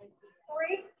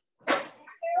 3,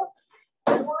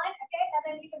 2, 1. Okay, and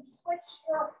then you can switch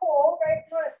your hold, right?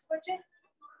 If you want to switch it.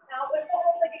 Now with the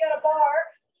hold like you got a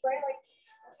bar, right? Like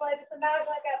that's why I just imagine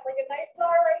like a nice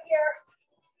bar right here.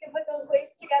 You can put those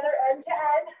weights together end to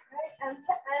end, right? End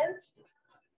to end.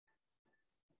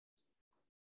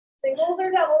 Singles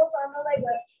or doubles on the leg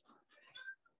lifts.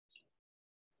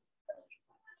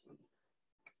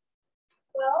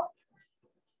 12,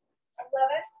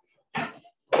 11, 10,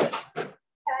 9,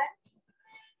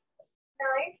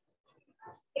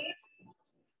 8,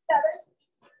 7,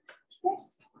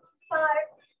 6, 5,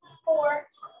 4,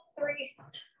 3,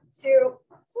 2.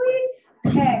 Sweet.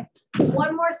 Okay,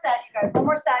 one more set, you guys. One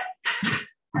more set,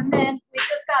 and then we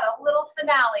just got a little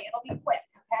finale. It'll be quick.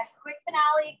 Okay, quick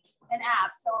finale and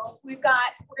abs. So we're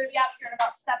gonna be out here in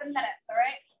about 7 minutes. All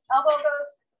right. Elbow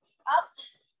goes up,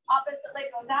 opposite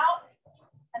leg goes out,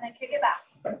 and then kick it back.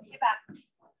 Kick it back.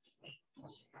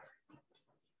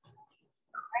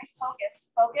 All right.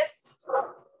 Focus. Focus.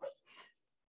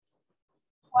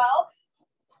 12,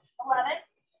 11,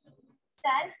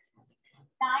 10,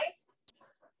 9,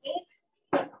 8,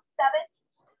 7,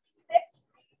 6,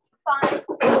 5,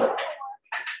 4,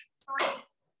 3,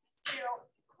 2.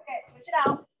 Okay, switch it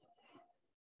out.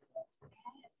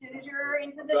 Okay, as soon as you're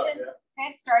in position,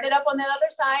 okay, start it up on the other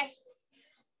side.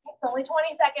 It's only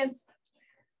 20 seconds.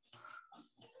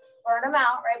 Burn them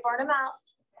out, right? Burn them out.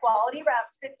 Quality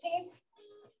reps. 15.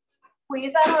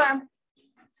 Squeeze that arm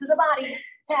to the body.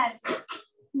 10,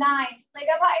 9. Leg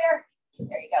up higher.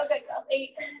 There you go. Good girls.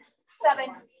 8,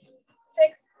 7,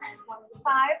 6,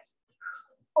 5,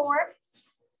 4,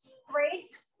 3,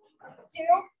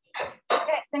 2.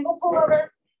 Okay, single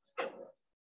pullovers.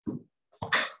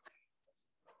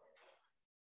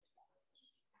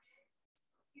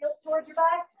 Heels towards your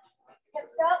back.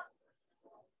 Hips up.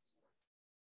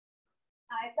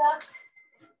 Eyes up.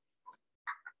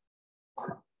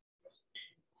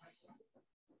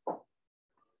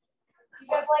 You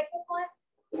guys like this one?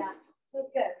 Yeah, it was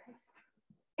good.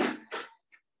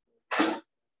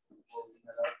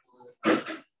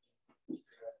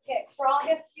 Okay,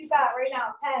 strongest you got right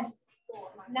now. 10,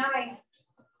 9,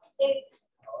 8,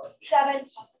 7,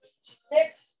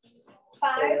 6,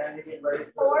 5,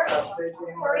 4,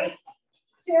 3,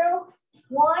 2,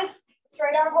 1.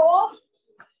 Straight arm hold.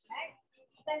 Okay.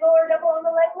 Single or double on the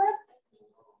leg lifts.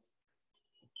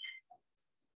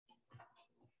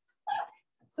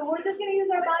 So we're just going to use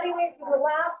our body weight for the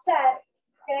last set.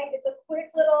 Okay, it's a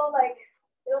quick little, like,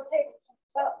 it'll take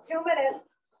about 2 minutes.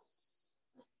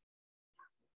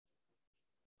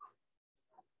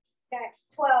 Okay,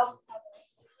 12,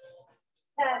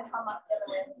 10,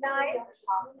 9,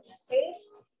 8,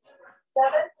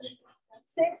 7,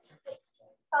 6,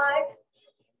 5,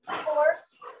 4,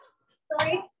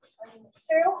 3,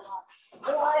 2,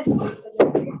 1.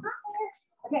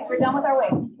 Okay, we're done with our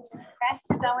weights. Okay,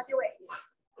 you're done with your weights.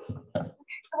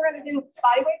 Okay, so we're going to do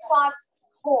body weight squats,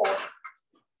 hold,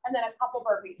 and then a couple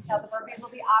burpees. Now the burpees will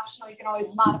be optional. You can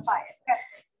always modify it. Okay.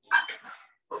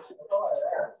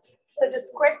 So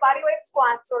just quick body weight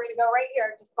squats. So we're going to go right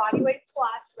here. Just body weight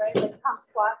squats, right? Like pump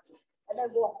squat. And then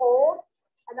we'll hold.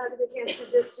 And then give a chance to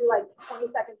just do like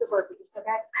 20 seconds of burpees.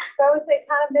 Okay. So I would say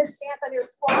kind of mid stance on your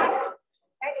squat.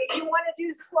 And if you want to do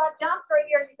squat jumps right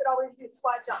here, you could always do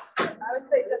squat jumps. I would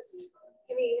say just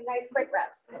give me nice quick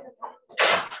reps.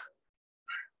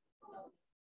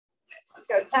 Let's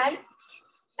go 10, 9,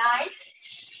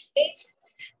 8,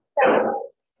 7,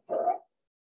 6, 5,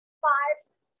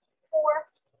 4,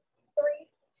 3.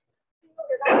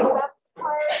 You're not the best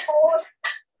part. Hold.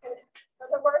 Not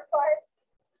the worst part.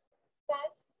 10,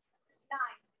 9,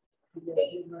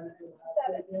 8,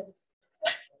 7,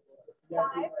 6,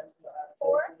 5,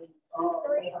 4,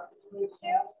 3, 2.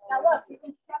 Now look, you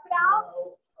can step it out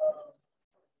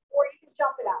or you can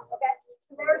jump it out. Okay.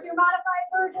 So there's your modified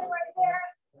version right there.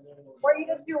 Or you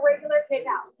just do regular kick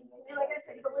out. And like I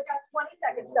said, you only got 20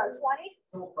 seconds. Go 20.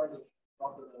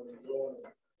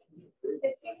 15.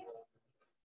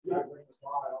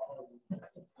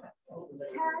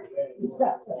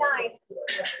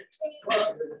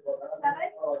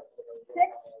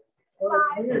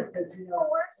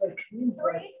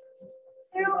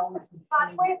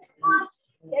 Hot weight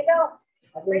squats. There you go.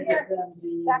 Right here.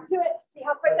 Back to it. See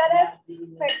how quick that is?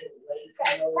 Quick.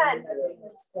 Okay. 10,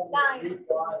 9, 8,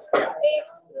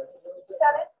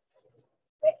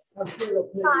 7, 6,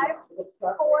 5,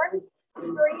 4,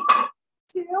 3,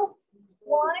 2,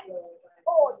 1.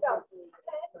 Hold. Go.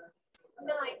 10,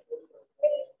 9, 8,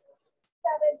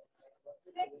 7,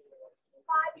 6,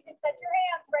 5. You can set your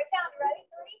hands right down. You ready?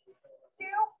 3,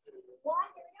 2, 1.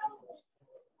 Here we go.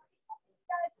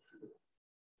 Guys.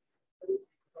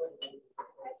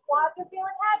 My quads are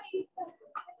feeling heavy.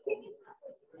 15,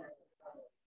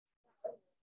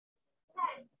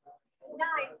 10, 9,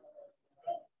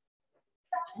 8,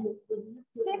 7,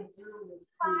 6,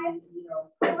 5,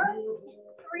 4,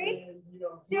 3,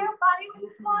 2. Body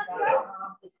with squats. Go.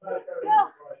 Go.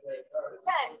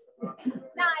 10,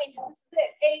 9, 6,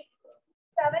 8,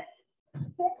 7,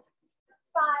 6, 5,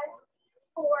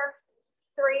 4,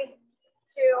 3,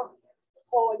 2.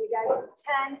 Hold, you guys.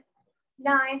 10,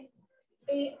 9,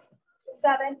 8,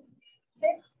 7,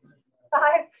 6,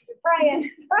 5. You're praying.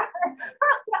 3,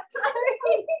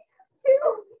 2.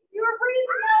 You were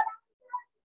breathing up.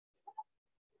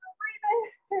 You're breathing.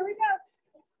 Here we go.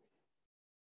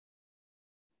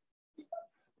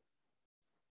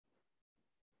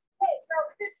 Hey,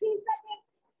 girls, 15 seconds.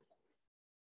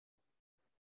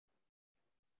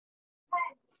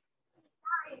 10,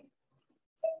 9,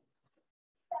 8,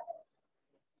 7,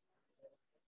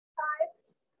 5,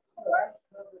 4,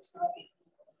 3,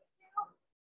 2.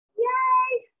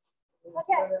 Yay!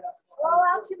 Okay, roll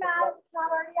out your mat. It's not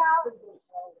already out.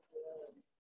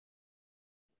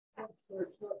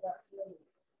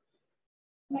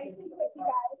 Nice and quick, you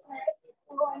guys.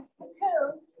 We're going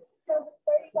cocoons. So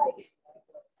where you like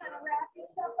kind of wrap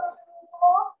yourself up in the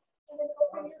ball and then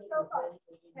open yourself up.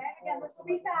 Okay, again, this will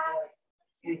be fast.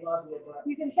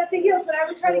 You can set the heels, but I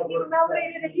would try to keep them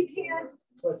elevated if you can.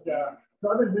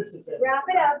 Wrap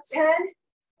it up. 10,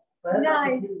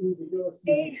 9,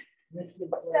 8,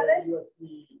 7,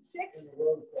 6,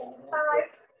 5,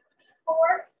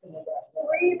 4,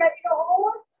 3. Ready to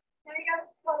hold? Now you got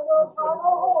a little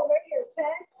hold right here. 10,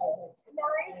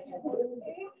 9,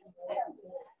 8,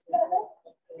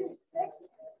 7, 6,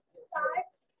 5,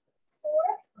 4,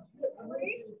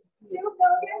 3, 2. Go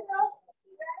again, girls.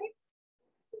 Ready?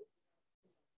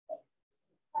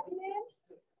 Plug it in.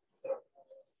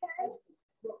 10,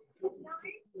 9,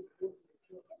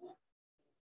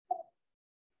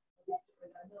 6,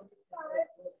 5,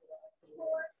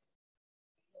 4,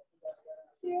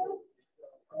 2,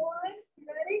 1.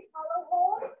 Ready? Hollow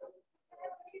hold. 10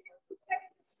 seconds to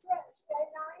stretch. Okay,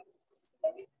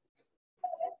 9, 8,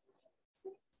 7,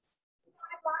 6,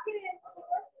 5. Lock it in. 4,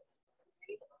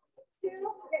 3, 2.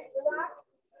 Okay, relax.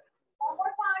 One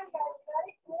more time, guys.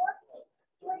 Ready? 4,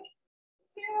 3,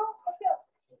 2. Let's go.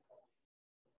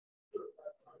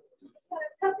 Just kind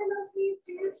of tucking those knees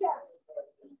to your chest.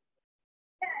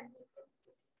 10,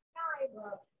 9, 7,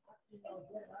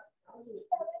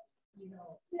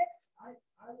 6, 5,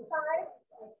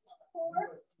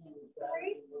 4,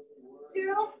 3,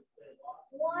 2,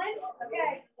 1.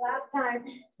 Okay, last time.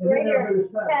 Right here.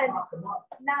 10,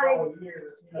 9,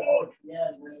 8,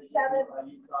 7.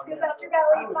 Scoop out your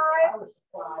belly. 5,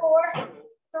 4,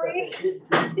 3,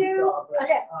 2.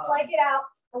 Okay, plank it out.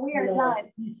 And we are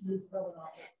done.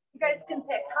 You guys can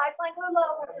pick high plank or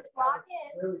low. We'll just lock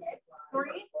in. 3,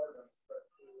 2.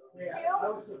 There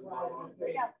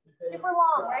you go. Super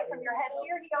long, right? From your head to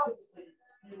your heel.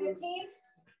 15,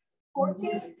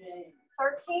 14,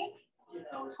 13,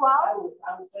 12,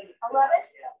 11,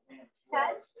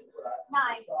 10,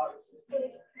 9,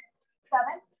 8,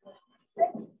 7,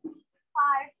 6,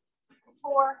 5,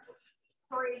 4,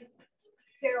 3,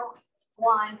 2,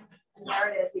 1. And there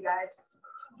it is, you guys.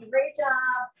 Great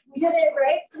job. We did it,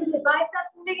 right? So we did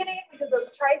biceps in the beginning. We did those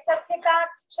tricep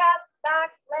kickbacks, chest,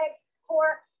 back, leg,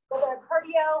 core, a little bit of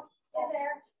cardio in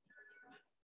there.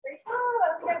 Great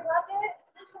job. You guys loved it?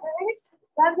 All right.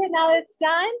 Loved it. Now it's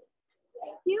done.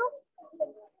 Thank you.